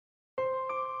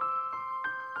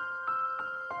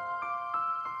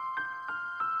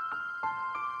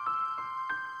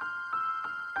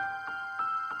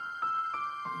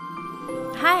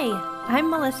Hi, I'm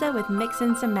Melissa with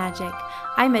Mixin' Some Magic.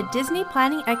 I'm a Disney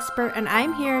planning expert and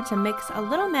I'm here to mix a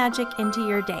little magic into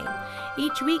your day.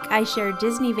 Each week I share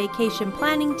Disney vacation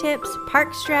planning tips,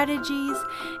 park strategies,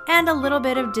 and a little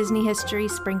bit of Disney history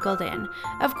sprinkled in.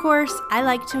 Of course, I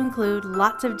like to include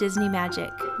lots of Disney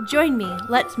magic. Join me,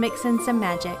 let's mix in some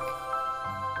magic.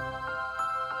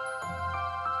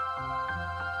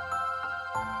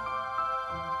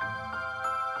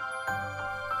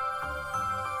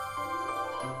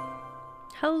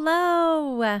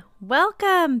 Hello,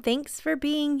 welcome. Thanks for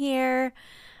being here.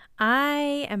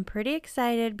 I am pretty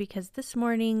excited because this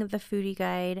morning the foodie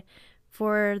guide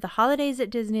for the holidays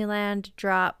at Disneyland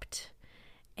dropped,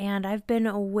 and I've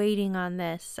been waiting on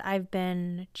this. I've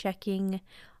been checking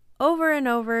over and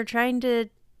over, trying to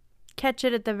catch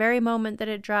it at the very moment that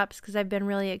it drops because I've been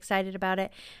really excited about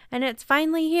it. And it's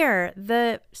finally here.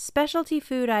 The specialty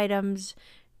food items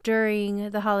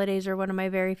during the holidays are one of my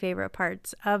very favorite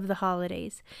parts of the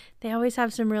holidays. They always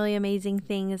have some really amazing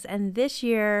things, and this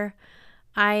year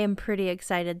I am pretty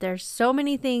excited. There's so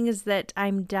many things that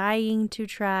I'm dying to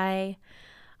try.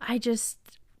 I just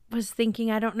was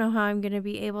thinking, I don't know how I'm going to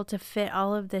be able to fit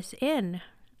all of this in.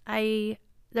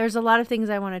 There's a lot of things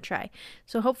I want to try.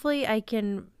 So hopefully I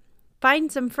can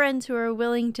find some friends who are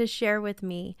willing to share with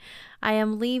me. I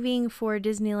am leaving for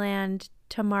Disneyland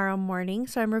tomorrow morning.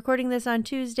 So I'm recording this on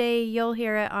Tuesday. You'll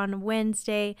hear it on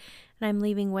Wednesday. And I'm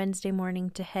leaving Wednesday morning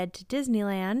to head to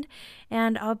Disneyland.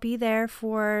 And I'll be there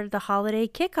for the holiday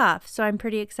kickoff. So I'm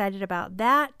pretty excited about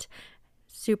that.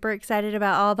 Super excited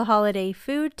about all the holiday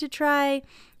food to try.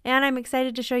 And I'm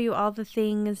excited to show you all the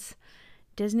things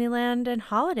Disneyland and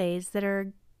holidays that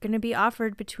are going to be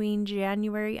offered between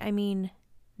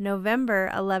November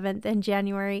 11th and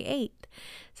January 8th.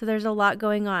 So there's a lot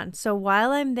going on. So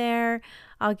while I'm there,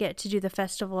 I'll get to do the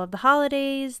Festival of the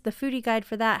Holidays. The foodie guide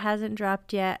for that hasn't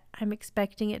dropped yet. I'm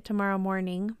expecting it tomorrow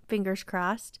morning, fingers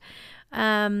crossed.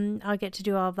 I'll get to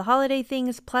do all of the holiday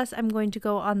things. Plus, I'm going to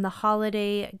go on the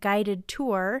holiday guided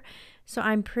tour. So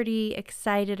I'm pretty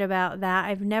excited about that.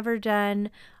 I've never done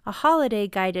a holiday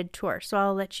guided tour, so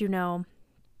I'll let you know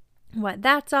what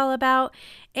that's all about.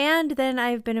 And then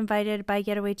I've been invited by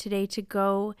Getaway Today to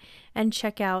go and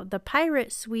check out the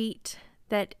Pirate Suite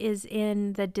that is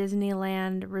in the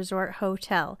Disneyland Resort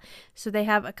Hotel. So they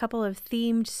have a couple of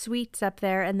themed suites up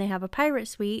there, and they have a Pirate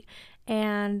Suite,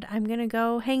 and I'm going to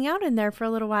go hang out in there for a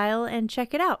little while and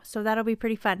check it out. So that'll be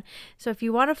pretty fun. So if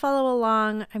you want to follow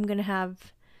along, I'm going to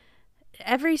have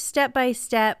every step by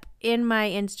step in my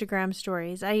Instagram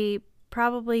stories. I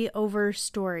probably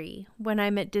overstory when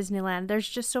I'm at Disneyland. There's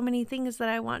just so many things that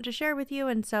I want to share with you,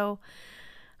 and so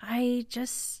I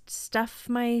just stuff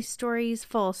my stories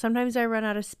full. Sometimes I run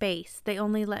out of space. They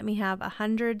only let me have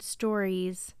 100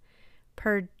 stories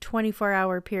per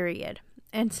 24-hour period,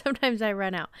 and sometimes I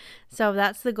run out. So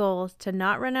that's the goal, to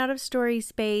not run out of story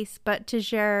space, but to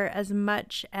share as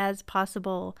much as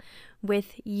possible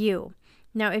with you.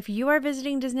 Now, if you are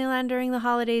visiting Disneyland during the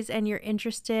holidays and you're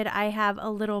interested, I have a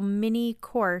little mini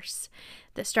course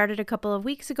that started a couple of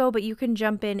weeks ago, but you can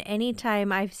jump in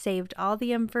anytime. I've saved all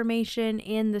the information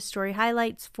in the story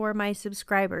highlights for my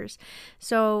subscribers.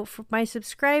 So for my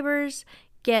subscribers,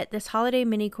 get this holiday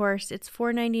mini course. It's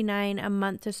 $4.99 a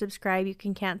month to subscribe. You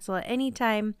can cancel at any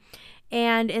time.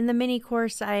 And in the mini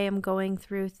course, I am going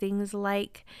through things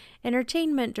like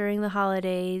entertainment during the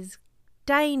holidays,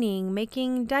 dining,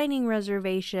 making dining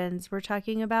reservations. We're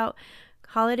talking about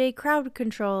holiday crowd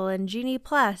control and Genie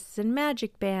Plus and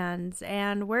magic bands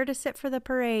and where to sit for the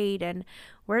parade and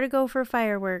where to go for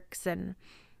fireworks, and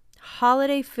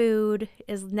holiday food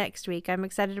is next week. I'm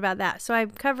excited about that. So I'm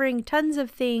covering tons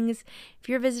of things. If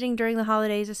you're visiting during the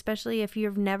holidays, especially if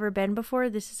you've never been before,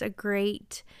 this is a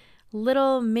great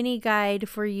little mini guide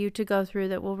for you to go through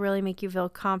that will really make you feel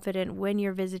confident when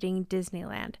you're visiting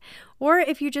Disneyland. Or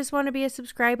if you just want to be a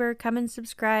subscriber, come and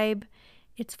subscribe.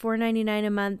 It's $4.99 a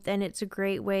month, and it's a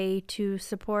great way to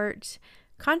support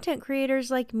content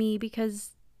creators like me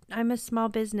because I'm a small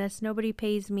business. Nobody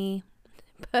pays me,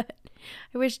 but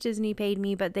I wish Disney paid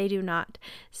me, but they do not.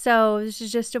 So this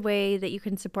is just a way that you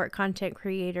can support content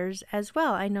creators as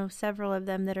well. I know several of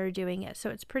them that are doing it, so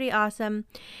it's pretty awesome.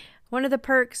 One of the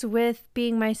perks with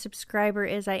being my subscriber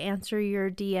is I answer your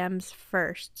DMs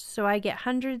first. So I get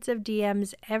hundreds of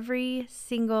DMs every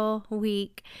single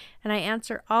week, and I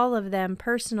answer all of them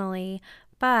personally.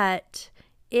 But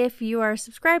if you are a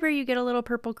subscriber, you get a little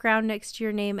purple crown next to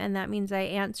your name, and that means I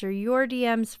answer your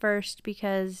DMs first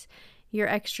because you're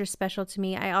extra special to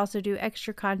me. I also do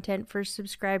extra content for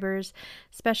subscribers,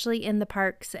 especially in the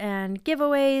parks and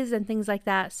giveaways and things like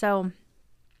that. So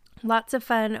lots of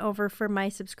fun over for my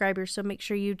subscribers, so make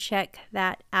sure you check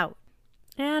that out.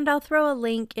 And I'll throw a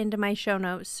link into my show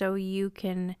notes so you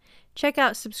can check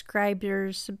out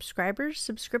subscriptions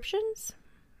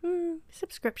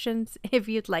if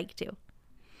you'd like to.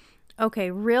 Okay,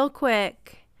 real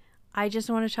quick, I just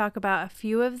want to talk about a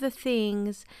few of the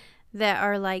things that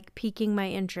are like piquing my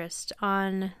interest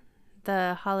on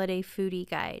the holiday foodie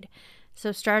guide.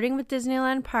 So starting with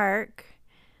Disneyland Park,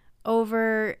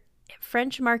 over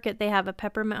French Market, they have a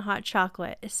peppermint hot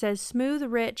chocolate. It says smooth,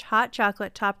 rich, hot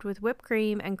chocolate topped with whipped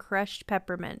cream and crushed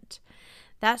peppermint.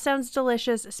 That sounds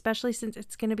delicious, especially since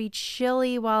it's going to be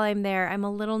chilly while I'm there. I'm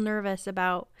a little nervous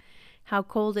about how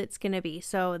cold it's going to be.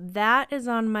 So that is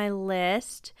on my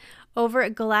list. Over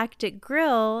at Galactic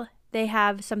Grill, they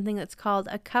have something that's called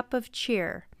a cup of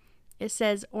cheer. It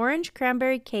says orange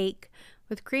cranberry cake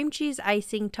with cream cheese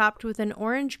icing topped with an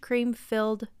orange cream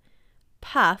filled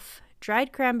puff,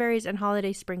 dried cranberries, and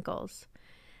holiday sprinkles.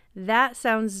 That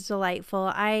sounds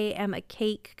delightful. I am a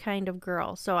cake kind of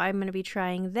girl, so I'm going to be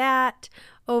trying that.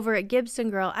 Over at Gibson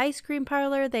Girl Ice Cream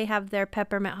Parlor, they have their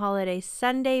peppermint holiday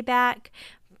sundae back.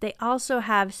 They also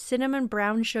have cinnamon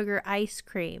brown sugar ice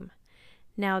cream.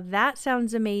 Now that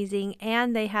sounds amazing.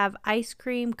 And they have ice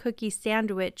cream cookie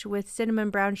sandwich with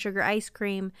cinnamon brown sugar ice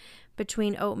cream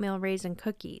between oatmeal raisin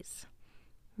cookies.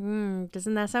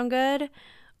 Doesn't that sound good?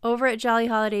 Over at Jolly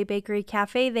Holiday Bakery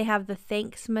Cafe, they have the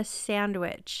Thanksmas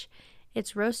sandwich.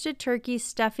 It's roasted turkey,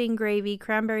 stuffing, gravy,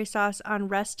 cranberry sauce on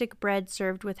rustic bread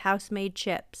served with house-made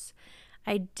chips.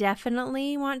 I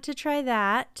definitely want to try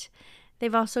that.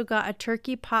 They've also got a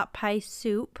turkey pot pie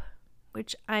soup,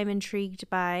 which I'm intrigued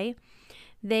by.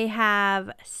 They have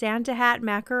Santa Hat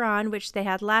macaron, which they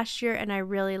had last year and I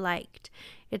really liked.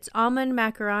 It's almond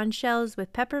macaron shells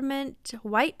with peppermint,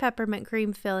 white peppermint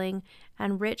cream filling,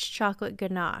 and rich chocolate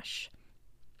ganache.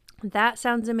 That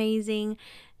sounds amazing.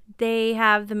 They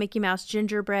have the Mickey Mouse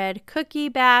gingerbread cookie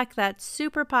back. That's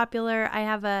super popular. I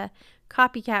have a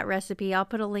copycat recipe. I'll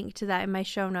put a link to that in my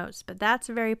show notes, but that's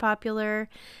very popular.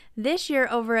 This year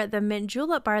over at the Mint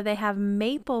Julep Bar, they have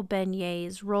maple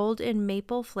beignets rolled in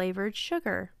maple flavored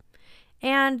sugar.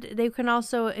 And they can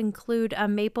also include a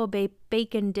maple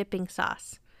bacon dipping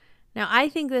sauce. Now, I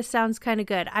think this sounds kind of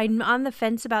good. I'm on the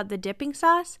fence about the dipping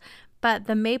sauce, but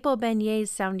the maple beignets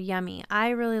sound yummy. I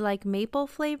really like maple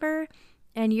flavor,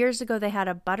 and years ago they had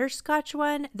a butterscotch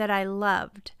one that I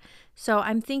loved. So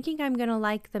I'm thinking I'm going to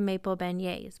like the maple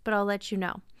beignets, but I'll let you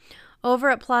know. Over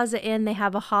at Plaza Inn, they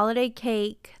have a holiday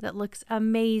cake that looks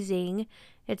amazing.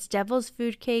 It's Devil's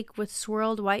Food Cake with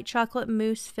swirled white chocolate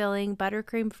mousse filling,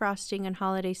 buttercream frosting, and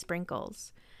holiday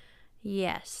sprinkles.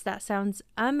 Yes, that sounds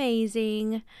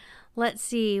amazing. Let's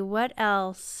see, what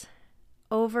else?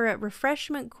 Over at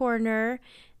Refreshment Corner,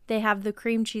 they have the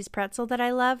cream cheese pretzel that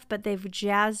I love, but they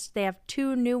have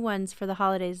two new ones for the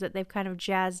holidays that they've kind of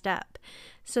jazzed up.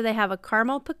 So they have a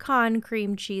caramel pecan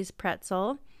cream cheese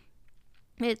pretzel.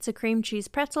 It's a cream cheese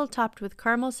pretzel topped with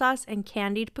caramel sauce and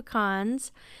candied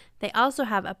pecans. They also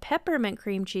have a peppermint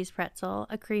cream cheese pretzel,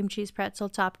 a cream cheese pretzel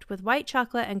topped with white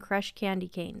chocolate and crushed candy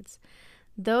canes.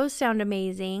 Those sound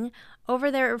amazing.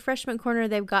 Over there at Refreshment Corner,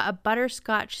 they've got a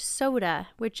butterscotch soda,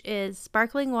 which is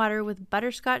sparkling water with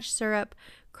butterscotch syrup,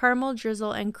 caramel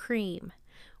drizzle, and cream,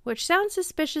 which sounds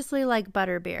suspiciously like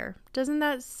butterbeer. Doesn't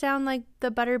that sound like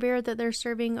the butterbeer that they're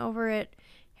serving over at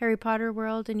Harry Potter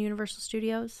World and Universal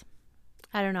Studios?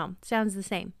 I don't know. Sounds the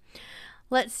same.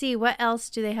 Let's see. What else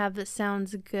do they have that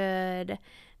sounds good?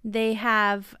 They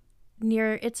have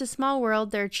near It's a Small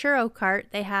World, their churro cart.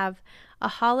 They have a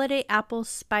holiday apple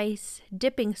spice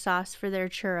dipping sauce for their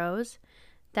churros.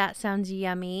 That sounds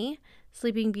yummy.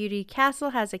 Sleeping Beauty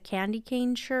Castle has a candy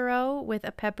cane churro with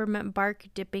a peppermint bark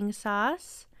dipping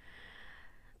sauce.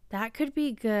 That could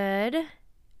be good.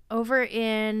 Over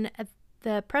in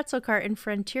the pretzel cart in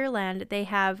Frontierland, they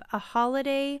have a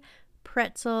holiday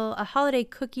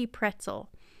cookie pretzel,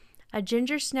 a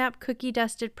ginger snap cookie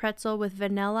dusted pretzel with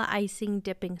vanilla icing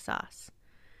dipping sauce.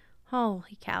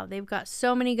 Holy cow, they've got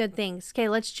so many good things. Okay,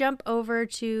 let's jump over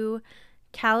to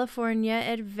California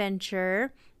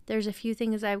Adventure. There's a few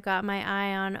things I've got my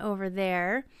eye on over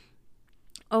there.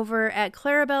 Over at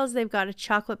Clarabelle's, they've got a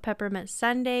chocolate peppermint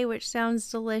sundae, which sounds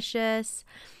delicious.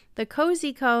 The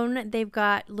Cozy Cone, they've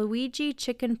got Luigi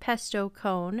chicken pesto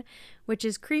cone, which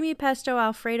is creamy pesto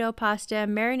Alfredo pasta,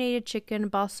 marinated chicken,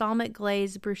 balsamic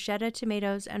glaze, bruschetta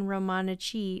tomatoes, and Romano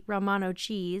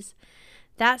cheese.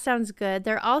 That sounds good.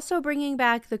 They're also bringing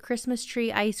back the Christmas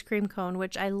tree ice cream cone,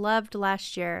 which I loved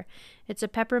last year. It's a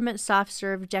peppermint soft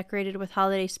serve decorated with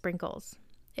holiday sprinkles.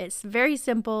 It's very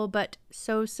simple, but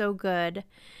so good.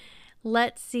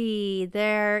 Let's see.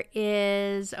 There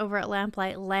is, over at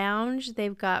Lamplight Lounge,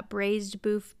 they've got braised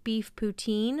beef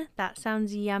poutine. That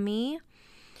sounds yummy.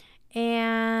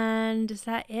 And is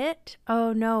that it?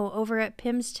 Oh no, over at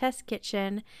Pim's Test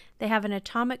Kitchen, they have an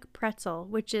atomic pretzel,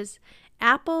 which is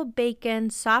apple bacon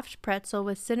soft pretzel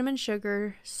with cinnamon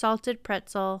sugar, salted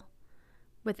pretzel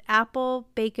with apple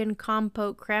bacon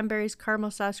compote, cranberries, caramel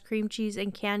sauce, cream cheese,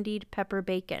 and candied pepper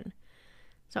bacon.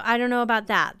 So I don't know about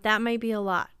that. That might be a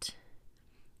lot,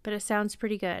 but it sounds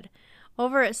pretty good.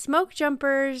 Over at Smoke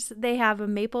Jumpers, they have a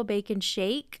maple bacon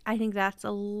shake. I think that's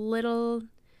a little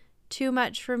too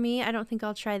much for me. I don't think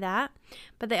I'll try that.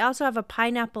 But they also have a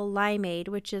pineapple limeade,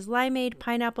 which is limeade,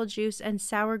 pineapple juice, and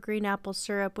sour green apple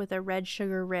syrup with a red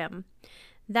sugar rim.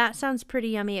 That sounds pretty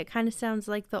yummy. It kind of sounds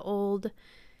like the old,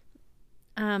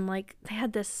 like they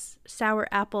had this sour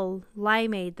apple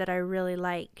limeade that I really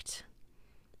liked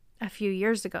a few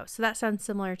years ago. So that sounds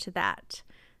similar to that.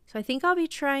 So I think I'll be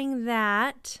trying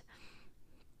that.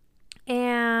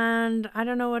 And I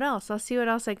don't know what else. I'll see what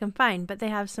else I can find. But they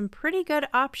have some pretty good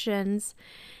options.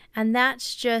 And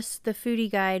that's just the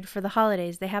foodie guide for the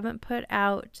holidays. They haven't put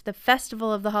out the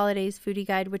Festival of the Holidays foodie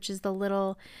guide, which is the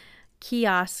little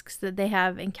kiosks that they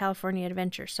have in California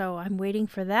Adventure. So I'm waiting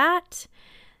for that.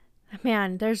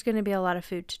 Man, there's going to be a lot of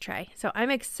food to try. So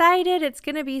I'm excited. It's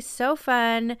going to be so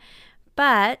fun.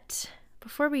 But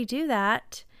before we do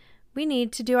that, we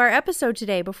need to do our episode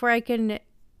today before I can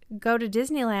go to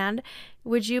Disneyland.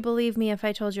 Would you believe me if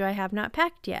I told you I have not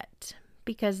packed yet?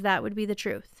 Because that would be the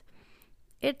truth.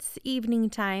 It's evening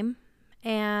time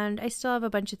and I still have a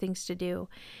bunch of things to do.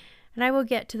 And I will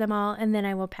get to them all and then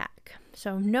I will pack.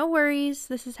 So no worries.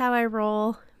 This is how I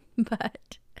roll.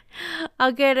 But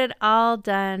I'll get it all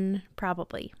done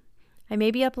probably. I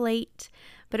may be up late,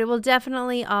 but it will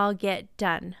definitely all get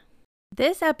done.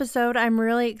 This episode, I'm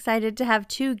really excited to have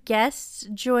two guests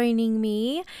joining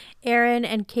me, Erin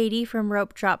and Katie from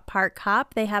Rope Drop Park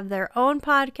Hop. They have their own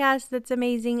podcast that's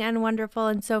amazing and wonderful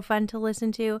and so fun to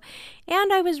listen to.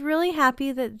 And I was really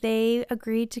happy that they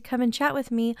agreed to come and chat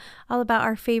with me all about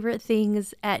our favorite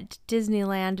things at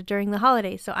Disneyland during the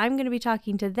holidays. So I'm going to be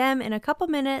talking to them in a couple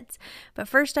minutes. But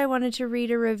first, I wanted to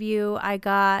read a review I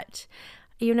got.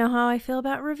 You know how I feel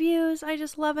about reviews. I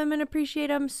just love them and appreciate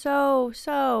them so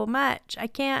much. I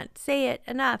can't say it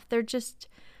enough. They're just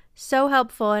so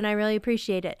helpful and I really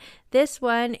appreciate it. This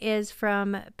one is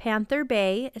from Panther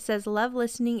Bay. It says, love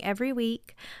listening every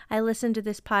week. I listen to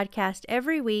this podcast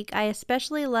every week. I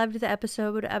especially loved the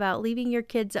episode about leaving your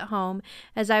kids at home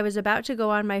as I was about to go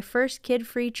on my first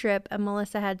kid-free trip and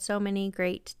Melissa had so many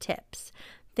great tips.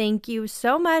 Thank you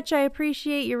so much. I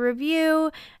appreciate your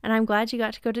review, and I'm glad you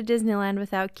got to go to Disneyland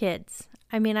without kids.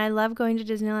 I mean, I love going to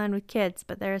Disneyland with kids,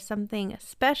 but there is something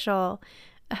special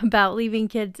about leaving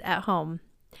kids at home.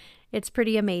 It's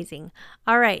pretty amazing.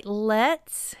 All right,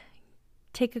 let's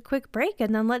take a quick break,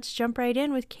 and then let's jump right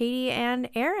in with Katie and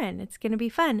Erin. It's going to be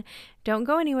fun. Don't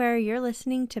go anywhere. You're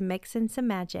listening to Mixin' Some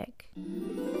Magic.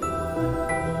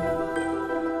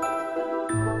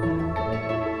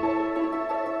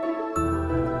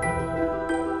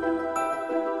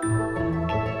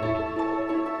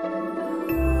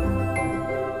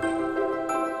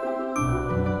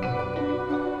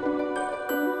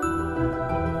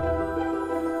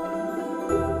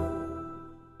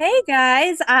 Hey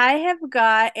guys, I have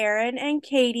got Erin and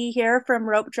Katie here from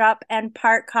Rope Drop and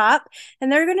Park Hop,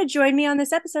 and they're going to join me on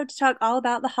this episode to talk all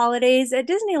about the holidays at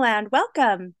Disneyland.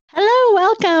 Welcome. Hello,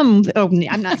 welcome. Oh,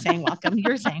 I'm not saying welcome.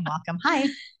 You're saying welcome. Hi.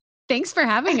 Thanks for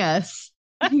having us.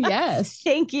 Yes.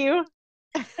 Thank you.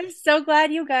 I'm so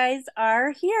glad you guys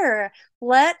are here.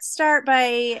 Let's start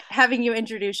by having you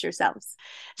introduce yourselves.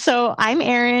 So I'm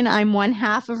Erin. I'm one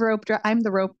half of Rope Drop. I'm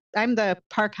the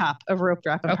Park Hop of Rope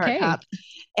Drop and Park Hop.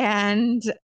 And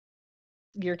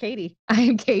you're Katie.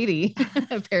 I'm Katie.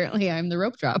 Apparently I'm the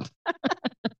Rope Drop.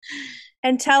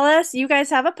 And tell us, you guys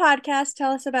have a podcast.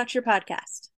 Tell us about your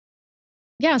podcast.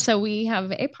 Yeah, so we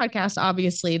have a podcast,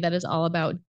 obviously, that is all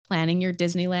about planning your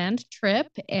Disneyland trip.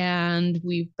 And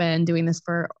we've been doing this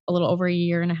for a little over a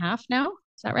year and a half now.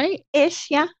 Is that right? Ish,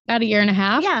 yeah. About a year and a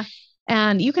half. Yeah.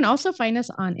 And you can also find us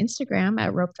on Instagram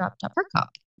at ropedrop.parkhop.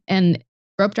 And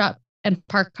Rope Drop and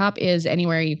Park Hop is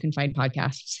anywhere you can find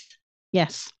podcasts.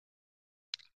 Yes.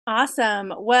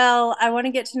 Awesome. Well, I want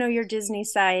to get to know your Disney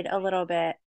side a little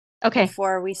bit. Okay.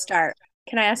 Before we start.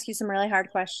 Can I ask you some really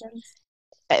hard questions?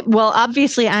 Well,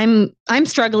 obviously I'm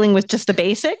struggling with just the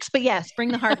basics, but yes, bring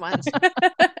the hard ones.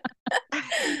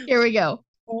 Here we go.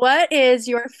 What is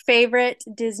your favorite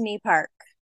Disney park?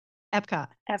 Epcot.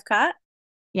 Epcot?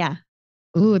 Yeah.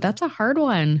 Ooh, that's a hard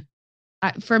one.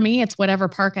 For me, it's whatever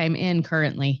park I'm in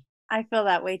currently. I feel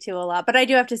that way too a lot, but I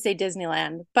do have to say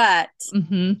Disneyland, but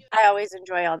I always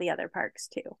enjoy all the other parks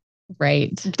too.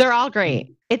 Right. They're all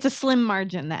great. It's a slim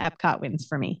margin that Epcot wins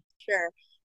for me. Sure.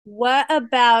 What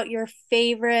about your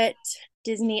favorite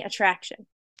Disney attraction?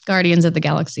 Guardians of the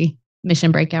Galaxy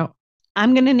Mission Breakout.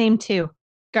 I'm going to name two: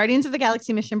 Guardians of the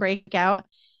Galaxy Mission Breakout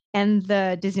and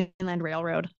the Disneyland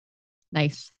Railroad.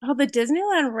 Nice. Oh, the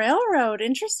Disneyland Railroad.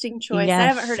 Interesting choice. Yes. I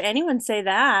haven't heard anyone say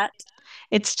that.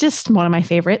 It's just one of my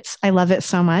favorites. I love it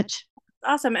so much.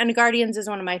 Awesome. And Guardians is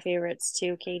one of my favorites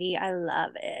too, Katie. I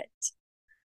love it.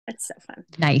 It's so fun.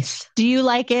 Nice. Do you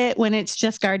like it when it's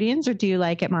just Guardians, or do you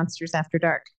like it Monsters After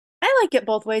Dark? I like it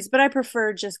both ways, but I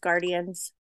prefer just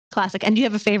Guardians. Classic. And do you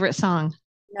have a favorite song?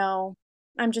 No,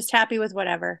 I'm just happy with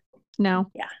whatever.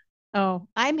 No. Yeah. Oh,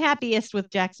 I'm happiest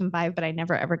with Jackson 5, but I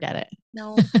never ever get it.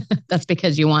 No. That's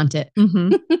because you want it.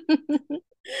 Mm-hmm.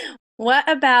 What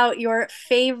about your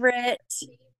favorite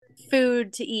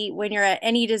food to eat when you're at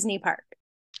any Disney park?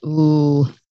 Ooh,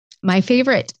 my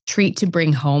favorite treat to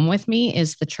bring home with me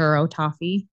is the churro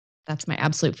toffee. That's my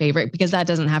absolute favorite because that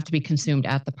doesn't have to be consumed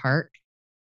at the park.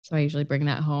 So I usually bring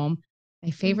that home.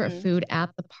 My favorite food at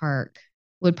the park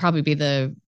would probably be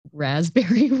the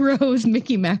raspberry rose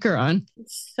Mickey macaron.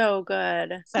 It's so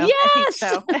good. So, yes! I think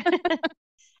so.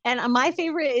 And my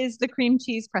favorite is the cream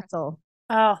cheese pretzel.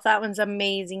 Oh, that one's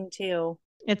amazing too.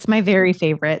 It's my very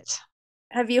favorite.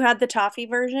 Have you had the toffee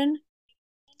version?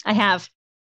 I have.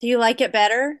 Do you like it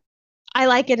better? I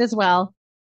like it as well.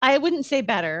 I wouldn't say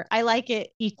better. I like it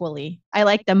equally. I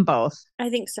like them both. I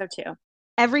think so too.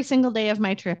 Every single day of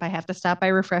my trip, I have to stop by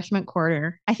Refreshment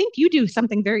Corner. I think you do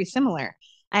something very similar.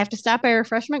 I have to stop by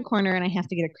Refreshment Corner and I have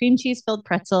to get a cream cheese filled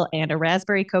pretzel and a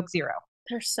raspberry Coke Zero.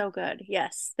 They're so good.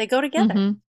 Yes, they go together.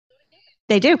 Mm-hmm.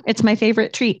 They do. It's my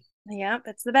favorite treat. Yeah,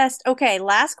 that's the best. Okay,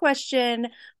 last question.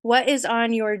 What is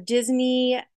on your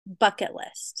Disney bucket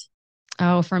list?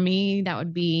 Oh, for me, that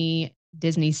would be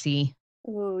Disney Sea.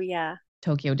 Oh, yeah.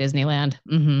 Tokyo Disneyland.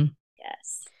 Mm-hmm.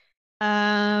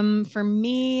 Yes. For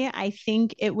me, I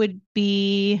think it would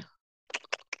be,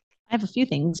 I have a few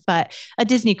things, but a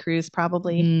Disney cruise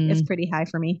probably is pretty high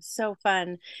for me. So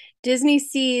fun. Disney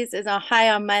Seas is high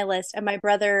on my list. And my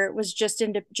brother was just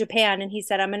in Japan and he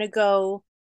said, I'm going to go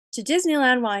to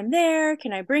Disneyland while I'm there.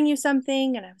 Can I bring you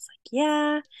something? And I was like,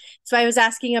 yeah. So I was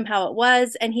asking him how it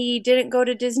was. And he didn't go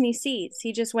to Disney Seas.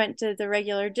 He just went to the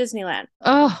regular Disneyland.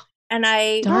 Oh, and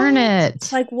I darn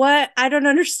it. Like, what? I don't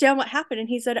understand what happened. And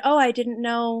he said, oh, I didn't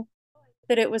know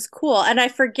that it was cool. And I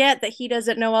forget that he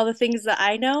doesn't know all the things that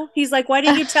I know. He's like, why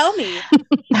didn't you tell me?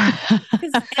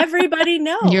 Because everybody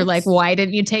knows. You're like, why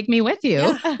didn't you take me with you?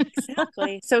 Yeah,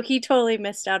 exactly. So he totally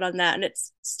missed out on that. And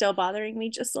it's still bothering me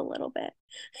just a little bit.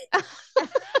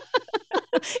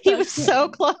 He was so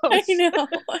close. I know.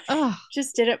 Oh,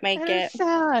 just didn't make it.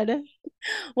 Sad.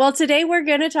 Well, today we're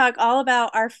going to talk all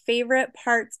about our favorite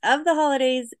parts of the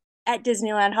holidays at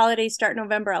Disneyland. Holidays start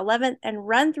November 11th and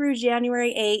run through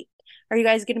January 8th. Are you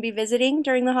guys going to be visiting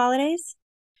during the holidays?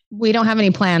 We don't have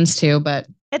any plans to, but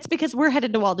it's because we're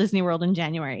headed to Walt Disney World in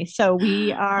January. So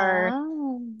we are,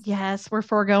 yes, we're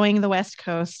foregoing the West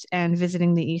Coast and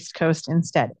visiting the East Coast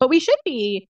instead. But we should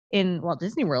be in Walt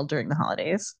Disney World during the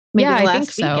holidays. Maybe yeah, I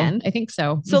think so. Weekend. I think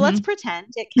so. So let's pretend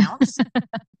it counts.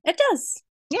 It does.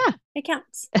 Yeah, it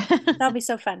counts. That'll be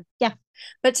so fun. Yeah.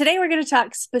 But today we're going to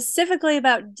talk specifically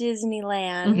about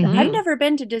Disneyland. Mm-hmm. I've never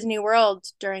been to Disney World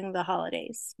during the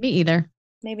holidays. Me either.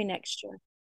 Maybe next year.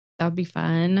 That would be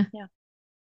fun. Yeah,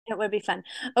 it would be fun.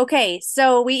 Okay,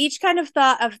 so we each kind of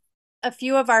thought of a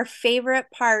few of our favorite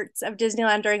parts of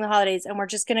Disneyland during the holidays, and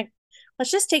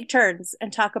let's just take turns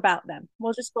and talk about them.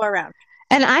 We'll just go around.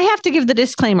 And I have to give the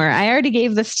disclaimer. I already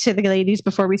gave this to the ladies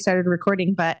before we started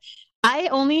recording, but I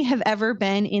only have ever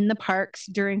been in the parks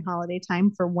during holiday time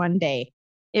for one day.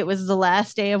 It was the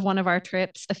last day of one of our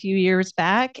trips a few years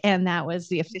back, and that was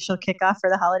the official kickoff for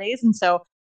the holidays. And so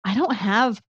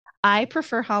I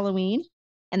prefer Halloween,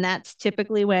 and that's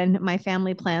typically when my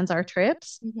family plans our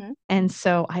trips. Mm-hmm. And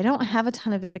so I don't have a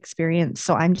ton of experience.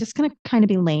 So I'm just going to kind of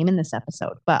be lame in this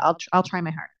episode, but I'll try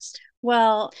my hardest.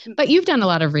 Well, but you've done a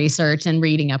lot of research and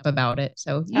reading up about it.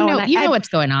 So you know what's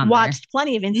going on. Watched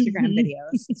plenty of Instagram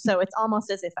videos. So it's almost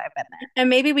as if I've been there. And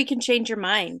maybe we can change your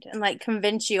mind and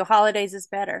convince you holidays is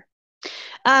better.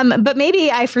 But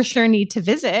maybe I for sure need to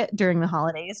visit during the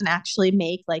holidays and actually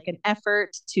make an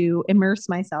effort to immerse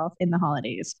myself in the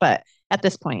holidays. But at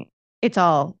this point, it's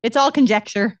all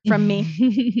conjecture from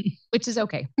me, which is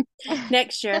okay.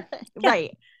 Next year.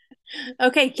 Right.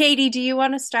 Okay, Katie, do you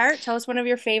want to start? Tell us one of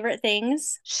your favorite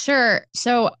things. Sure.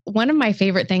 So one of my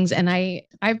favorite things, and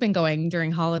I've been going during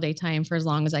holiday time for as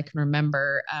long as I can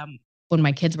remember. When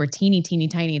my kids were teeny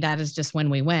tiny, that is just when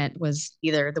we went, was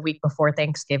either the week before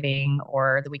Thanksgiving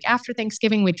or the week after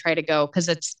Thanksgiving. We'd try to go because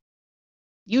it's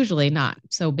usually not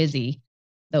so busy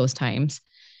those times.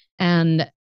 And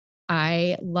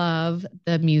I love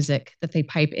the music that they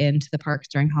pipe into the parks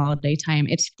during holiday time.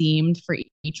 It's themed for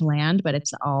each land, but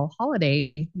it's all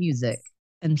holiday music.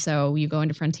 And so you go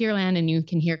into Frontierland and you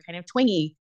can hear kind of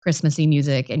twangy Christmassy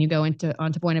music, and you go into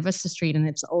onto Buena Vista Street and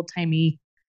it's old timey,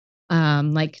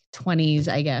 like 20s,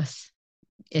 I guess,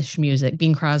 ish music,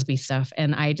 Bing Crosby stuff.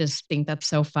 And I just think that's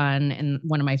so fun and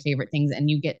one of my favorite things. And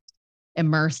you get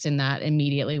immersed in that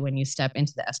immediately when you step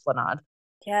into the Esplanade.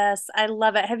 Yes, I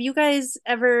love it. Have you guys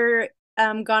ever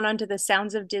gone onto the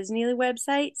Sounds of Disney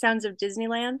website, Sounds of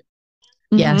Disneyland?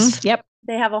 Yes. Yep.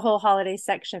 They have a whole holiday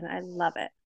section. I love it.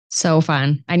 So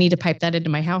fun. I need to pipe that into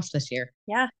my house this year.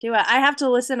 Yeah, do it. I have to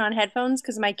listen on headphones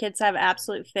because my kids have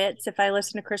absolute fits if I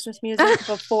listen to Christmas music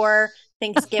before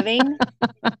Thanksgiving.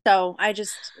 So I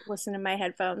just listen to my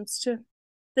headphones to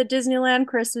the Disneyland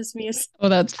Christmas music. Oh,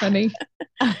 that's funny.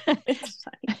 It's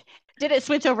funny. Did it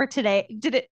switch over today?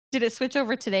 Did it switch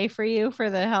over today for you for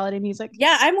the holiday music?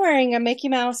 Yeah, I'm wearing a Mickey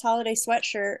Mouse holiday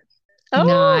sweatshirt. Oh,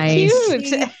 Nice.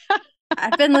 cute.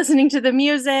 I've been listening to the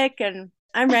music and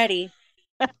I'm ready.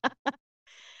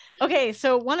 Okay,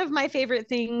 so one of my favorite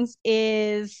things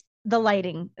is the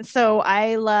lighting. So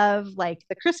I love like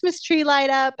the Christmas tree light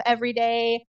up every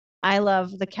day. I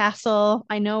love the castle.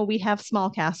 I know we have small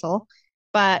castle,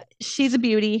 but she's a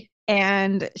beauty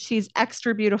and she's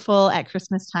extra beautiful at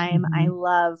Christmas time. I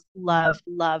love, love,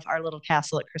 love our little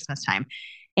castle at Christmas time.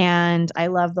 And I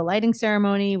love the lighting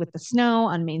ceremony with the snow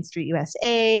on Main Street,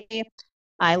 USA.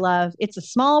 I love It's a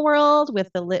Small World with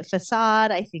the lit facade.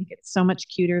 I think it's so much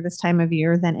cuter this time of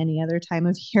year than any other time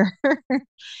of year.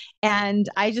 And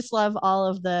I just love all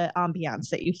of the ambiance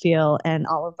that you feel and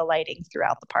all of the lighting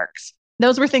throughout the parks.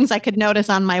 Those were things I could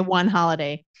notice on my one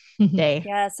holiday day.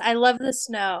 Yes, I love the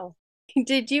snow.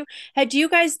 Do you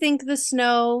guys think the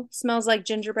snow smells like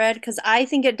gingerbread? Because I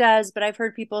think it does, but I've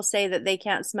heard people say that they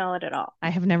can't smell it at all. I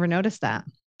have never noticed that.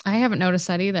 I haven't noticed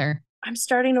that either. I'm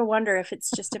starting to wonder if it's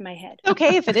just in my head.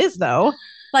 Okay, if it is though.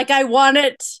 Like I want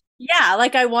it. Yeah,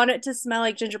 like I want it to smell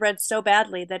like gingerbread so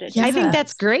badly that it. Yeah, I think does.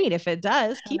 that's great if it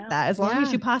does. Keep know. that as long as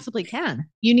Yeah. you possibly can.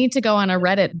 You need to go on a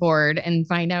Reddit board and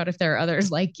find out if there are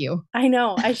others like you. I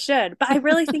know I should, but I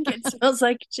really think it smells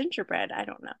like gingerbread. I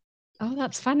don't know. Oh,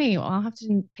 that's funny. Well, I'll have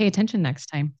to pay attention next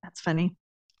time. That's funny.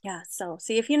 Yeah, so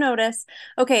see if you notice.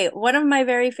 Okay, one of my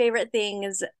very favorite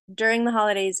things during the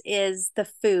holidays is the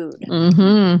food.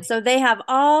 Mm-hmm. So they have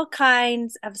all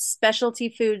kinds of specialty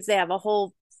foods. They have a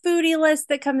whole foodie list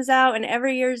that comes out, and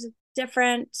every year's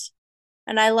different.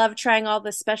 And I love trying all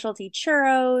the specialty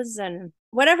churros and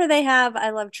whatever they have.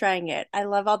 I love trying it. I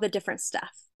love all the different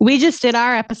stuff. We just did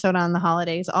our episode on the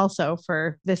holidays also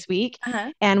for this week.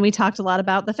 Uh-huh. And we talked a lot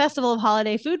about the Festival of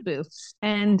Holiday food booths.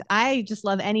 And I just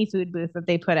love any food booth that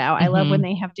they put out. I love when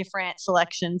they have different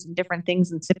selections and different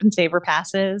things and sip and savor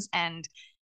passes. And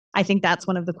I think that's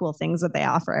one of the cool things that they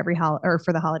offer every or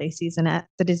for the holiday season at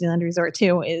the Disneyland Resort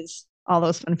too, is all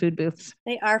those fun food booths.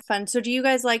 They are fun. So do you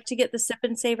guys like to get the sip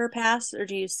and savor pass or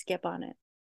do you skip on it?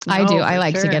 I do. Oh, I for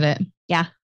like to sure. get it. Yeah.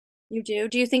 You do?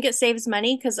 Do you think it saves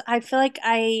money? Because I feel like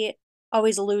I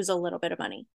always lose a little bit of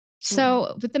money.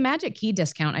 So with the Magic Key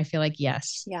discount, I feel like,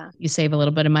 yes, Yeah. you save a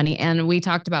little bit of money. And we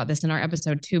talked about this in our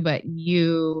episode too, but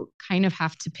you kind of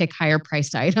have to pick higher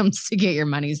priced items to get your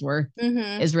money's worth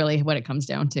Mm-hmm. is really what it comes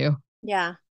down to.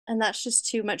 Yeah. And that's just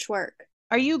too much work.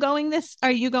 Are you going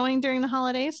during the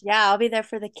holidays? Yeah, I'll be there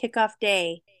for the kickoff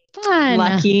day. Fun.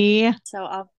 Lucky. So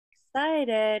I'm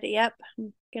excited. Yep.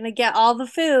 I'm gonna get all the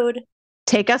food.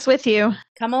 Take us with you.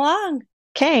 Come along.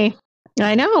 Okay.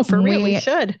 I know, for real, we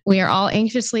should. We are all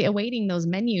anxiously awaiting those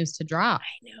menus to drop.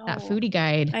 I know. That foodie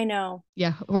guide. I know.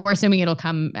 Yeah, we're assuming it'll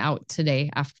come out today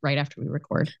right after we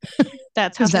record.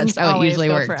 That's how That's things how it always usually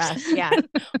go works. for us. Yeah.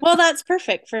 Well, that's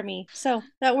perfect for me. So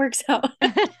that works out.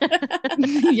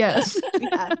 Yes.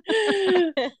 Yeah.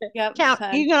 Yep. Count.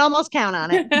 fun. You can almost count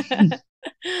on it.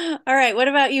 All right. What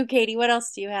about you, Katie? What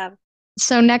else do you have?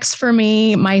 So next for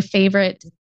me, my favorite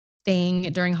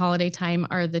thing during holiday time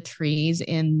are the trees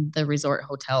in the resort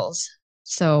hotels.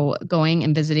 So going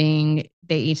and visiting,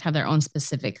 they each have their own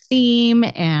specific theme,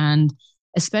 and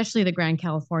especially the Grand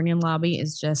Californian lobby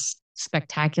is just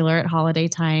spectacular at holiday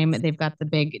time. They've got the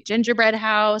big gingerbread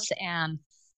house, and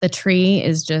the tree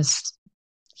is just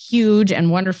huge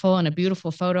and wonderful and a beautiful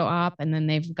photo op. And then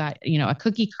they've got, a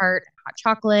cookie cart, hot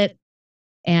chocolate,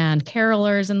 and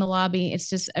carolers in the lobby. It's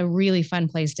just a really fun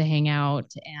place to hang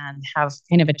out and have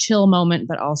kind of a chill moment,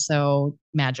 but also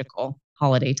magical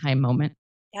holiday time moment.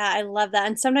 Yeah, I love that.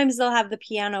 And sometimes they'll have the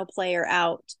piano player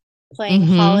out playing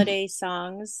Mhm. holiday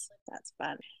songs. That's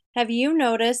fun. Have you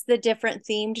noticed the different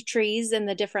themed trees in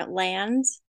the different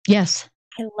lands? Yes.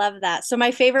 I love that. So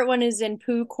my favorite one is in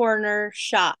Pooh Corner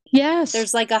Shop. Yes.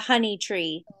 There's like a honey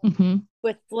tree hmm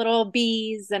with little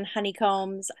bees and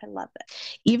honeycombs. I love it.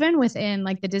 Even within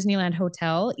like the Disneyland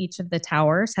Hotel, each of the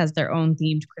towers has their own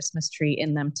themed Christmas tree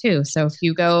in them too. So if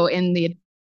you go in the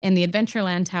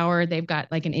Adventureland Tower, they've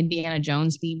got like an Indiana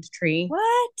Jones themed tree.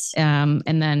 What?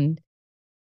 And then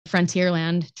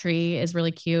Frontierland tree is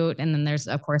really cute. And then there's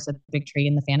of course a big tree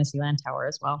in the Fantasyland Tower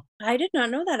as well. I did not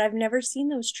know that. I've never seen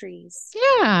those trees.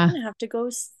 Yeah. I'm gonna have to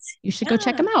go. You should go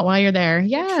check them out while you're there. Tree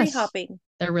Yes. hopping.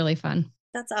 They're really fun.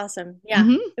 That's awesome. Yeah.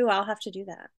 Ooh, I'll have to do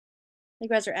that. You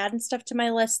guys are adding stuff to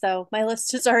my list, though. My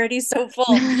list is already so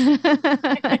full.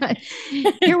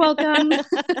 You're welcome.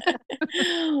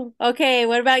 Okay,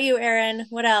 what about you, Erin?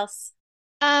 What else?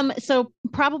 So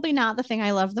probably not the thing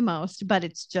I love the most, but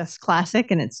it's just classic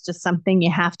and it's just something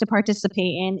you have to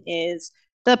participate in is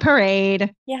the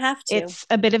parade. You have to. It's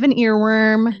a bit of an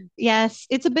earworm. Yes,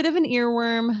 it's a bit of an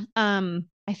earworm.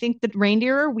 I think the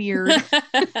reindeer are weird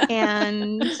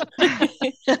and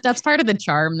that's part of the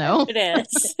charm though. It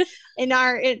is. In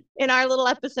our little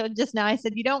episode just now, I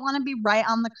said you don't want to be right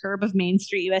on the curb of Main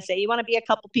Street USA. You want to be a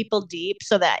couple people deep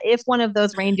so that if one of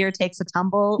those reindeer takes a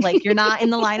tumble, like you're not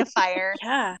in the line of fire.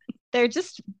 Yeah. They're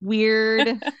just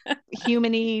weird,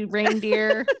 human-y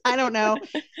reindeer. I don't know.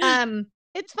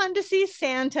 It's fun to see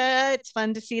Santa. It's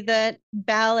fun to see the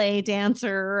ballet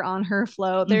dancer on her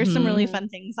float. There's some really fun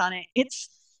things on it. It's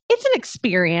an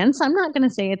experience. I'm not going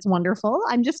to say it's wonderful.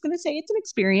 I'm just going to say it's an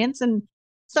experience and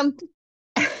some.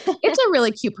 It's a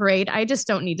really cute parade. I just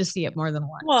don't need to see it more than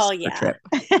once. Well, yeah. Trip.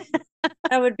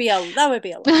 That would be a lot.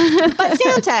 But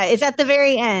Santa is at the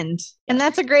very end, and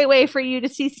that's a great way for you to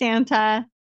see Santa,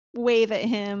 wave at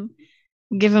him,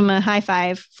 give him a high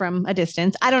five from a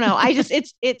distance. I don't know. I just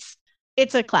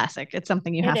it's a classic. It's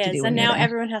something you have to do. And now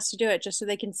everyone has to do it just so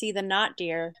they can see the not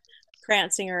deer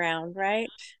prancing around, right?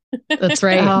 That's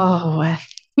right. Oh,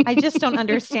 I just don't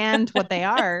understand what they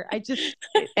are.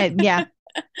 Yeah.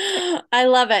 I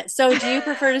love it. So do you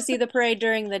prefer to see the parade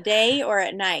during the day or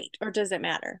at night, or does it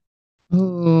matter?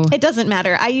 Ooh. It doesn't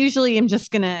matter. I usually am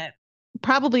just going to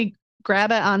probably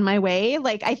grab it on my way.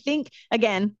 Like, I think,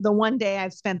 again, the one day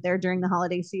I've spent there during the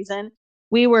holiday season,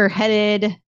 we were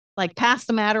headed like past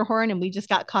the Matterhorn and we just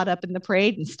got caught up in the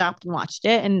parade and stopped and watched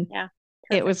it. And yeah,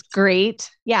 it was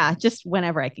great. Yeah, just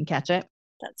whenever I can catch it.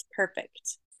 That's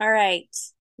perfect. All right.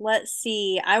 Let's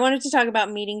see. I wanted to talk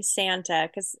about meeting Santa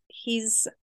because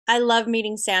I love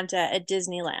meeting Santa at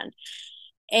Disneyland.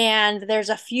 And there's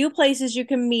a few places you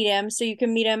can meet him. So you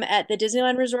can meet him at the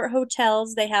Disneyland Resort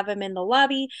hotels. They have him in the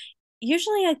lobby.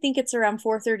 Usually I think it's around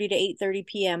 4:30 to 8:30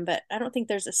 p.m., but I don't think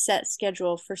there's a set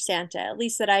schedule for Santa, at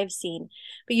least that I've seen.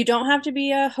 But you don't have to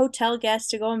be a hotel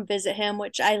guest to go and visit him,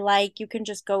 which I like. You can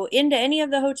just go into any of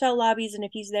the hotel lobbies, and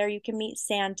if he's there, you can meet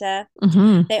Santa.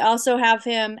 They also have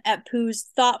him at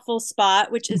Pooh's Thoughtful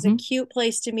Spot, which is a cute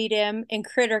place to meet him in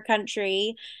Critter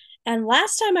Country. And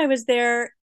last time I was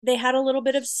there, they had a little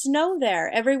bit of snow there.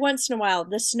 Every once in a while,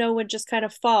 the snow would just kind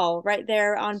of fall right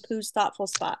there on Pooh's Thoughtful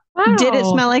Spot. Wow. Did it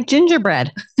smell like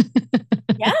gingerbread?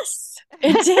 Yes,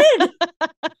 it did.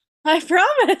 I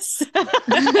promise.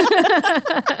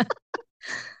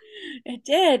 It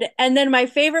did. And then my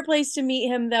favorite place to meet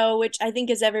him, though, which I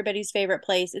think is everybody's favorite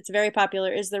place, it's very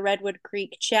popular, is the Redwood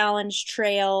Creek Challenge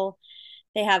Trail.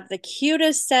 They have the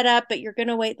cutest setup, but you're going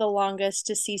to wait the longest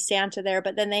to see Santa there.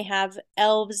 But then they have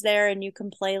elves there and you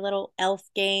can play little elf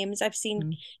games. I've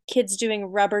seen kids doing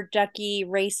rubber ducky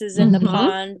races in the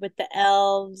pond with the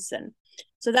elves. And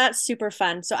so that's super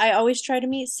fun. So I always try to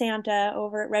meet Santa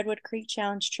over at Redwood Creek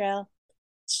Challenge Trail.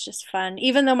 It's just fun.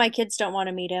 Even though my kids don't want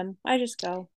to meet him, I just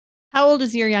go. How old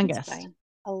is your youngest?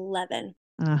 11.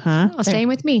 Oh, same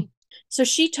with me. So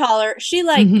she tolerates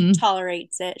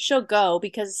it. She'll go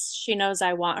because she knows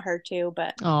I want her to,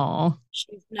 but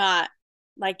she's not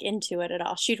like into it at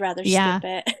all. She'd rather skip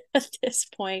it at this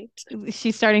point.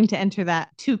 She's starting to enter that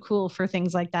too cool for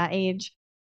things like that age.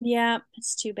 Yeah,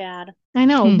 it's too bad. I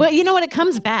know, but you know what? It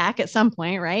comes back at some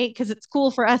point, right? Because it's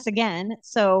cool for us again.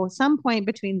 So some point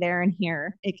between there and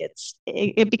here,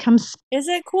 it becomes. Is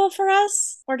it cool for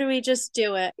us, or do we just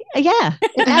do it? Yeah,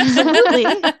 absolutely.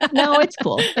 No, it's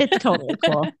cool. It's totally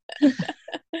cool.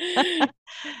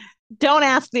 Don't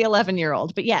ask the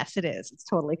 11-year-old, but yes, it is. It's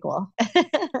totally cool.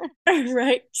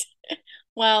 Right.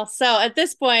 Well, so at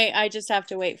this point, I just have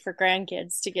to wait for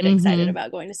grandkids to get excited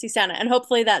about going to see Santa. And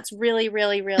hopefully that's really,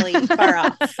 really, really far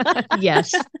off.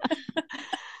 Yes.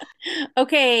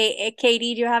 Okay,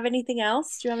 Katie, do you have anything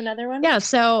else? Do you have another one? Yeah.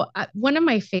 So one of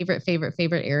my favorite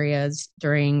areas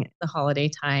during the holiday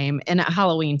time and at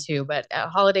Halloween too, but at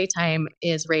holiday time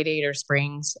is Radiator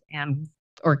Springs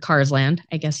or Cars Land,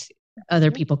 I guess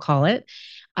other people call it.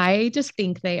 I just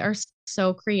think they are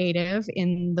so creative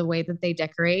in the way that they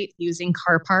decorate using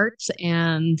car parts.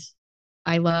 And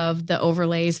I love the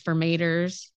overlays for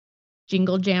Mater's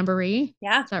Jingle Jamboree.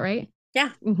 Yeah. Is that right?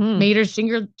 Yeah. Mhm. Mater's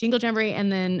Jingle Jamboree, and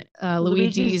then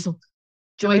Luigi's Luigi's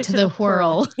Joy to the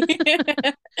Whirl.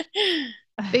 Whirl.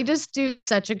 They just do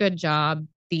such a good job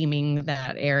theming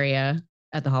that area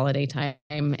at the holiday time,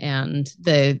 and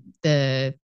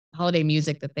the holiday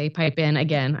music that they pipe in.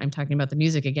 Again, I'm talking about the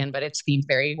music again, but it's themed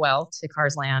very well to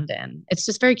Cars Land, and it's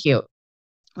just very cute.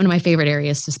 One of my favorite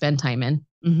areas to spend time in.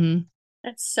 Mm-hmm.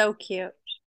 That's so cute.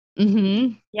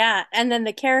 Mm-hmm. Yeah. And then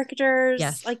the characters,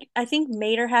 Yes. like I think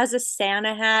Mater has a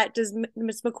Santa hat. Does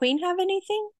Miss McQueen have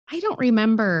anything? I don't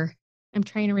remember. I'm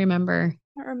trying to remember.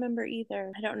 I don't remember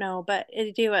either. I don't know, but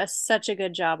they do such a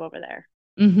good job over there.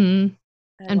 Mm-hmm.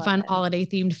 I And love fun it. holiday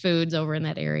themed foods over in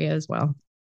that area as well.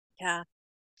 Yeah.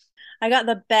 I got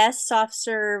the best soft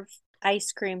serve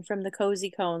ice cream from the Cozy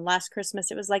Cone last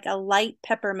Christmas. It was like a light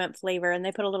peppermint flavor, and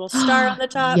they put a little star on the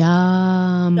top.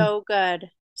 Yum. So good.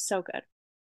 So good.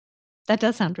 That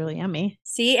does sound really yummy.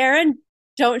 See, Erin,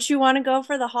 don't you want to go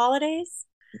for the holidays?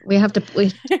 We have to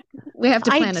plan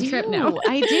a trip now.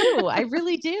 I do. I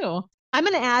really do. I'm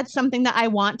going to add something that I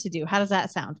want to do. How does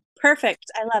that sound? Perfect.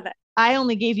 I love it. I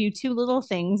only gave you two little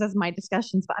things as my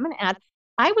discussions, but I'm going to add,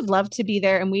 I would love to be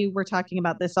there. And we were talking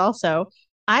about this also.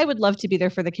 I would love to be there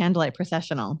for the candlelight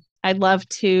processional. I'd love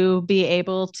to be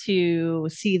able to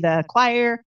see the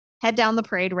choir, head down the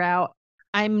parade route.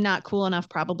 I'm not cool enough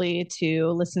probably to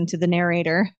listen to the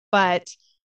narrator, but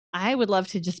I would love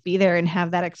to just be there and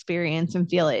have that experience and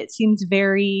feel it. It seems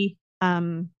very,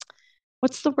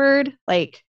 what's the word?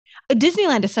 Like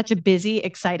Disneyland is such a busy,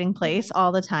 exciting place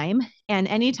all the time. And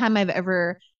anytime I've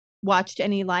ever watched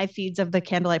any live feeds of the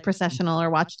candlelight processional or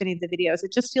watched any of the videos,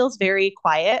 it just feels very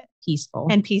quiet, Peaceful.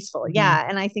 and peaceful. Yeah.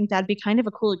 And I think that'd be kind of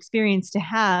a cool experience to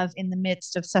have in the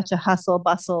midst of such a hustle,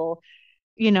 bustle,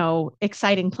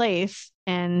 exciting place.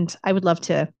 And I would love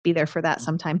to be there for that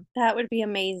sometime. That would be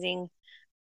amazing.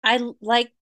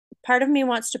 Part of me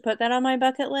wants to put that on my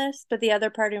bucket list, but the other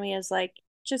part of me is like,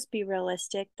 just be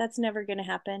realistic. That's never going to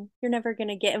happen. You're never going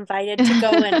to get invited to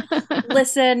go and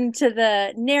listen to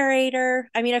the narrator.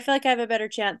 I mean, I feel like I have a better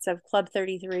chance of Club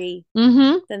 33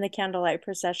 than the candlelight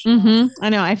procession. I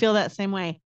know. I feel that same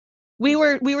way. We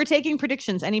were taking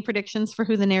predictions. Any predictions for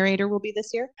who the narrator will be this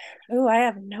year? Oh, I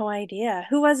have no idea.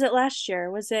 Who was it last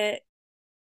year?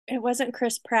 It wasn't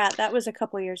Chris Pratt. That was a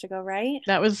couple years ago, right?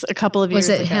 That was a couple of years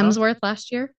ago. Was it Hemsworth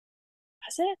last year?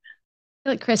 Was it? I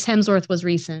feel like Chris Hemsworth was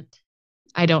recent.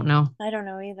 I don't know. I don't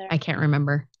know either. I can't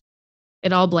remember.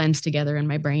 It all blends together in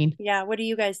my brain. Yeah. What do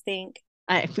you guys think?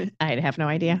 I have no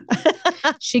idea.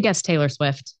 She guessed Taylor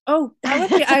Swift. Oh,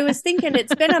 that would be. I was thinking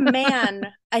it's been a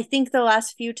man, I think, the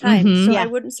last few times. So Yeah.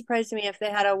 it wouldn't surprise me if they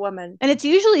had a woman. And it's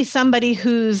usually somebody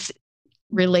who's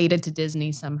related to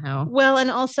Disney somehow. Well,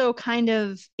 and also kind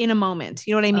of in a moment.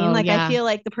 You know what I mean? Oh, like, yeah. I feel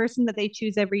like the person that they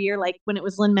choose every year, like when it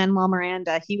was Lin-Manuel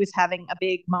Miranda, he was having a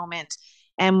big moment.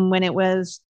 And when it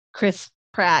was Chris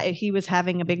Pratt, he was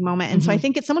having a big moment. And so I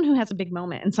think it's someone who has a big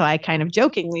moment. And so I kind of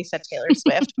jokingly said Taylor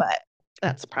Swift, but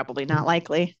that's probably not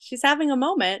likely. She's having a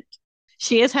moment.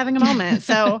 She is having a moment.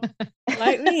 So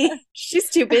Like me. She's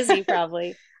too busy,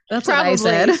 probably. That's probably,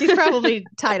 what I said. She's probably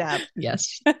tied up.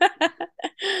 Yes.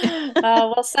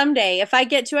 Well, someday, if I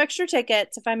get 2 extra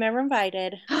tickets, if I'm ever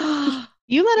invited,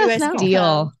 You let us guys know. can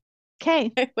Deal.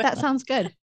 Okay, that sounds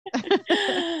good.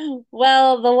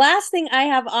 Well, the last thing I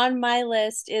have on my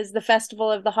list is the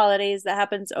Festival of the Holidays that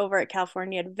happens over at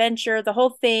California Adventure. The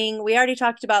whole thing, we already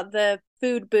talked about the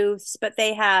food booths, but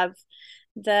they have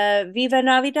the Viva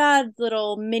Navidad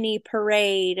little mini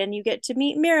parade, and you get to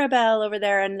meet Mirabelle over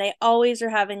there, and they always are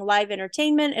having live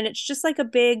entertainment, and it's just like a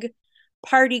big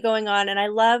party going on. And I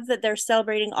love that they're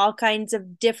celebrating all kinds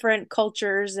of different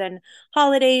cultures and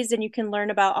holidays, and you can learn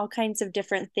about all kinds of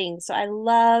different things. So I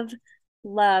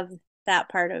love that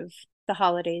part of the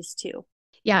holidays too.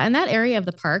 Yeah, and that area of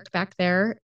the park back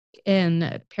there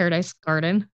in Paradise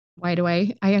Garden, why do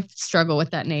I struggle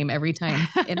with that name every time?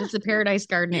 It is the Paradise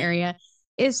Garden area.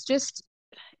 It's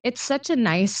such a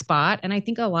nice spot, and I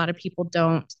think a lot of people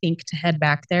don't think to head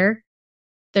back there.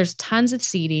 There's tons of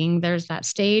seating. There's that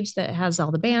stage that has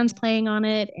all the bands playing on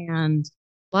it, and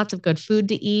lots of good food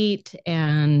to eat.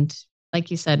 And like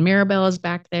you said, Mirabelle is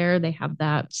back there. They have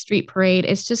that street parade.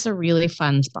 It's just a really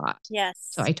fun spot. Yes.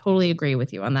 So I totally agree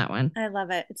with you on that one. I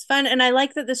love it. It's fun. And I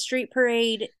like that the street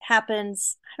parade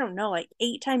happens, I don't know, like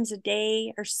 8 times a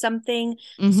day or something.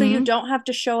 So you don't have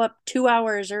to show up 2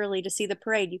 hours early to see the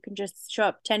parade. You can just show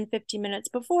up 10, 15 minutes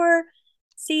before,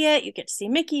 see it. You get to see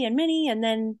Mickey and Minnie, and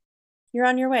then you're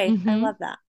on your way. I love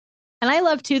that. And I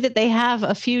love too that they have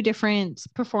a few different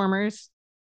performers.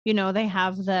 You know, they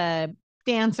have the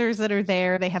dancers that are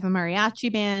there. They have a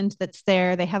mariachi band that's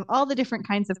there. They have all the different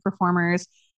kinds of performers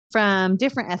from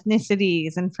different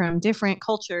ethnicities and from different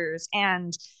cultures.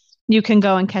 And you can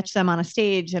go and catch them on a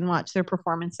stage and watch their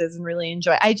performances and really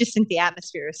enjoy. I just think the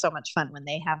atmosphere is so much fun when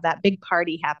they have that big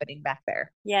party happening back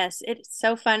there. Yes, it's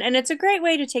so fun. And it's a great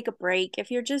way to take a break. If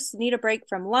you just need a break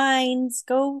from lines,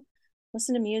 go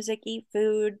listen to music, eat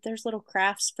food. There's little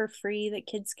crafts for free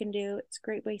that kids can do. It's a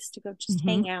great place to go just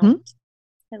hang out.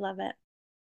 I love it.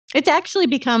 It's actually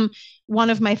become one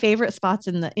of my favorite spots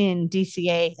in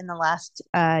DCA in the last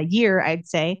year, I'd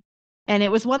say. And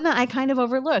it was one that I kind of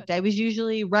overlooked. I was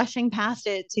usually rushing past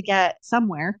it to get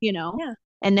somewhere, you know,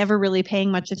 and never really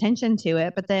paying much attention to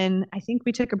it. But then I think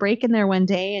we took a break in there one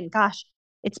day and gosh,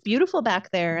 it's beautiful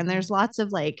back there. And there's lots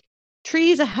of like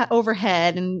trees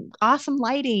overhead and awesome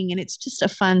lighting. And it's just a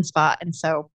fun spot. And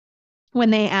so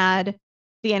when they add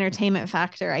the entertainment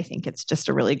factor, I think it's just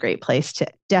a really great place to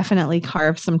definitely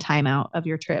carve some time out of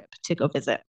your trip to go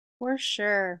visit. For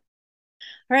sure.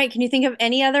 All right. Can you think of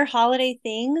any other holiday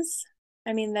things?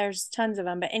 I mean, there's tons of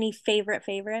them, but any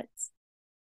favorites?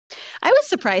 I was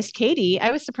surprised, Katie.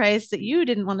 I was surprised that you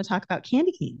didn't want to talk about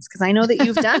candy canes because I know that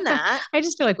you've done that. I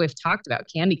just feel like we've talked about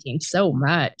candy canes so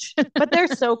much. But they're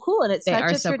so cool and it's They such are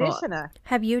a so cool. tradition.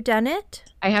 Have you done it?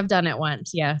 I have done it once.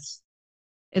 Yes.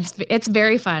 It's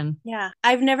very fun. Yeah.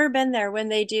 I've never been there when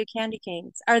they do candy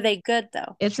canes. Are they good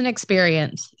though? It's an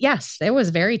experience. Yes, it was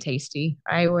very tasty.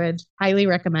 I would highly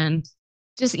recommend,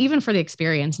 just even for the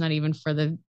experience, not even for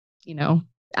the, you know,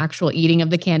 actual eating of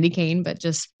the candy cane, but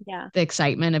just the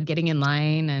excitement of getting in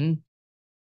line. And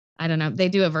I don't know, they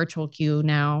do a virtual queue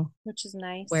now, which is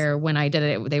nice. Where when I did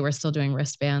it, they were still doing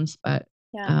wristbands, but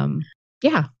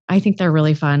I think they're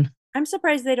really fun. I'm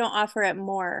surprised they don't offer it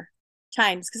more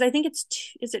times because I think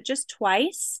is it just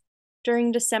twice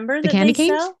during December that they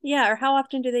sell? Yeah, or how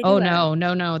often do they do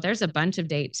that? No. There's a bunch of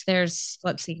dates. There's,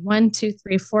 let's see, 1, 2,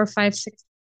 3, 4, 5, 6,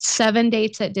 7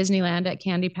 dates at Disneyland at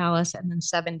Candy Palace, and then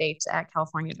 7 dates at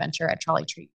California Adventure at Trolley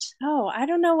Treat. Oh, I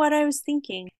don't know what I was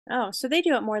thinking. Oh, so they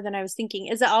do it more than I was thinking.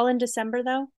 Is it all in December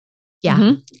though?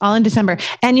 Yeah, all in December.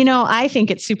 And you know, I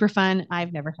think it's super fun.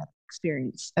 I've never had the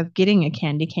experience of getting a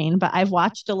candy cane, but I've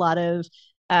watched a lot of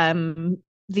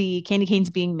the candy canes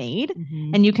being made,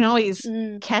 and you can always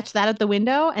catch that at the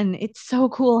window, and it's so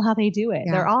cool how they do it.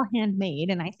 They're all handmade,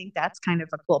 and I think that's kind of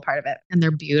a cool part of it. And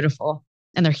they're beautiful,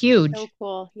 and they're huge. So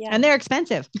cool. Yeah. And they're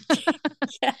expensive.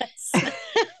 Yes.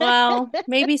 Well,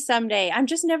 maybe someday. I'm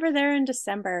just never there in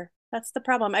December. That's the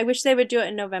problem. I wish they would do it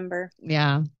in November.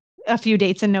 Yeah. A few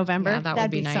dates in November. Yeah,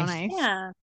 that'd be nice. So nice.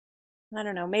 Yeah. I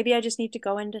don't know. Maybe I just need to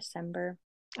go in December.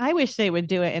 I wish they would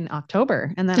do it in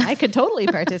October, and then I could totally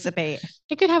participate.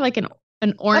 They could have like an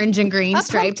orange and green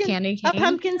striped candy cane. A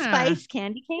pumpkin spice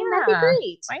candy cane. That'd be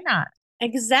great. Why not?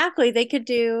 Exactly. They could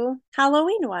do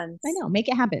Halloween ones. I know. Make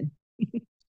it happen.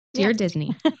 Dear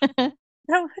Disney. That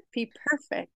would be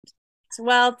perfect.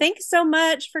 Well, thanks so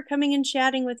much for coming and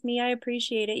chatting with me. I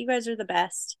appreciate it. You guys are the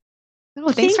best.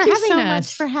 Oh, thanks for having us.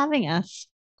 Much for having us.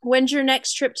 When's your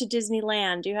next trip to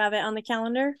Disneyland? Do you have it on the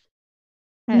calendar?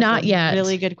 Not yet.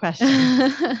 Really good question.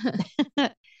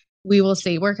 We will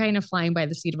see. We're kind of flying by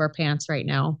the seat of our pants right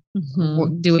now. We're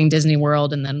doing Disney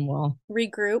World, and then we'll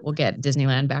regroup. We'll get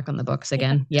Disneyland back on the books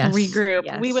again. Yes. Regroup.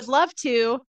 Yes. We would love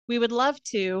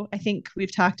to. I think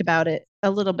we've talked about it a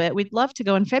little bit. We'd love to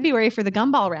go in February for the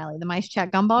Gumball Rally, the Mice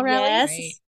Chat Gumball Rally.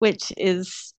 Yes. Which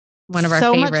is one of our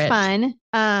so favorite. Much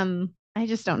fun. I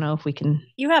just don't know if we can.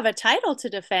 You have a title to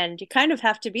defend. You kind of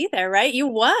have to be there, right? You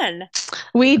won.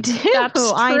 We do. That's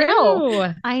true.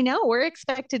 I know. We're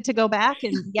expected to go back,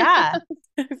 and yeah.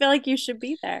 I feel like you should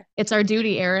be there. It's our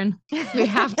duty, Erin. We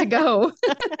have to go.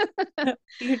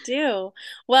 You do.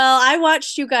 Well, I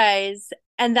watched you guys,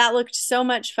 and that looked so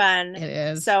much fun. It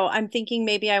is. So I'm thinking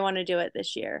maybe I want to do it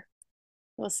this year.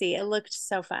 We'll see. It looked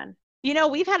so fun. You know,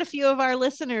 we've had a few of our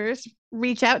listeners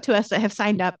reach out to us that have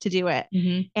signed up to do it.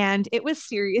 And it was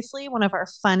seriously one of our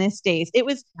funnest days.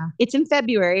 It's in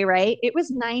February, right? It was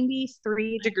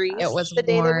 93 degrees. It was the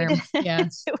warm. day that we did it.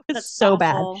 Yes. It was That's so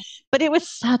awful. bad. But it was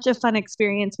such a fun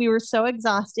experience. We were so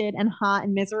exhausted and hot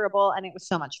and miserable, and it was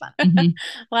so much fun.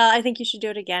 Well, I think you should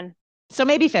do it again. So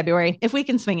maybe February, if we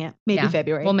can swing it, maybe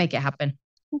February. We'll make it happen.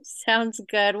 Sounds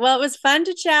good. Well, it was fun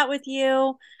to chat with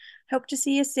you. Hope to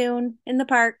see you soon in the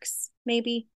parks,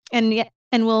 maybe.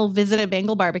 And we'll visit a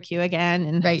Bengal barbecue again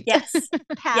and Yes.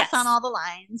 pass on all the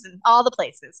lines and all the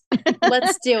places.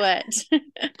 Let's do it.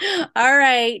 All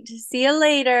right. See you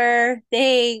later.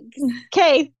 Thanks.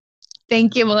 Okay.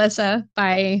 Thank you, Melissa.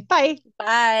 Bye. Bye.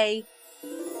 Bye.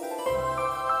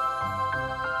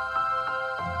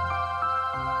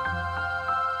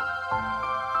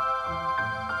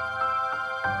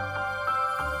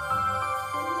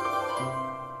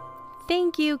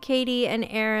 Thank you, Katie and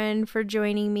Aaron, for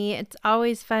joining me. It's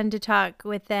always fun to talk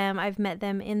with them. I've met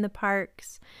them in the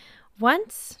parks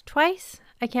once, twice.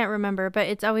 I can't remember, but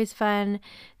it's always fun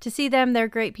to see them. They're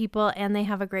great people and they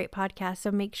have a great podcast.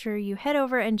 So make sure you head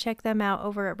over and check them out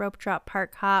over at Rope Drop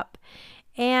Park Hop.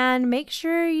 And make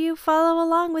sure you follow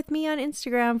along with me on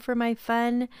Instagram for my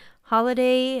fun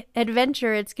holiday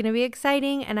adventure. It's going to be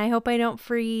exciting and I hope I don't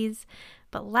freeze.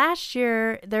 But last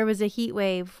year there was a heat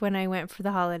wave when I went for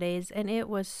the holidays and it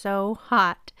was so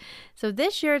hot. So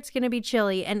this year it's going to be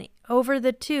chilly. And over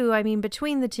the two,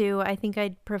 between the two, I think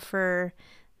I'd prefer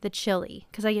the chilly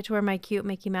because I get to wear my cute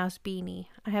Mickey Mouse beanie.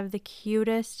 I have the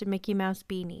cutest Mickey Mouse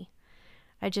beanie.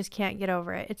 I just can't get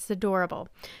over it. It's adorable.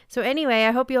 So anyway,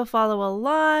 I hope you'll follow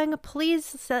along.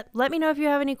 Please let me know if you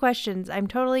have any questions. I'm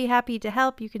totally happy to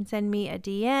help. You can send me a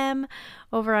DM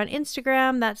over on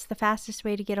Instagram. That's the fastest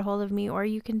way to get a hold of me. Or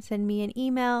you can send me an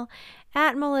email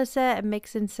at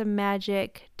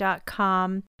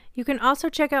melissa@mixinsomeMagic.com. You can also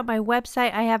check out my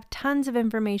website. I have tons of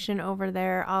information over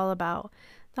there all about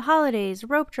the holidays,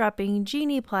 rope dropping,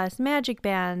 Genie Plus, magic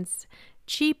bands,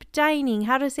 cheap dining,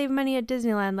 how to save money at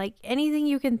Disneyland, like anything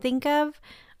you can think of,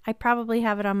 I probably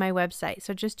have it on my website.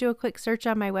 So just do a quick search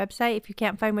on my website. If you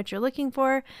can't find what you're looking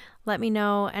for, let me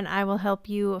know and I will help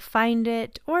you find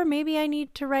it. Or maybe I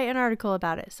need to write an article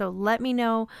about it. So let me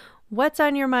know what's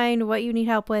on your mind, what you need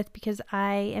help with, because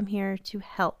I am here to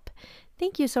help.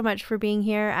 Thank you so much for being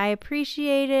here. I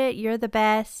appreciate it. You're the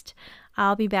best.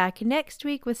 I'll be back next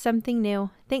week with something new.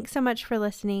 Thanks so much for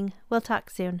listening. We'll talk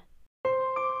soon.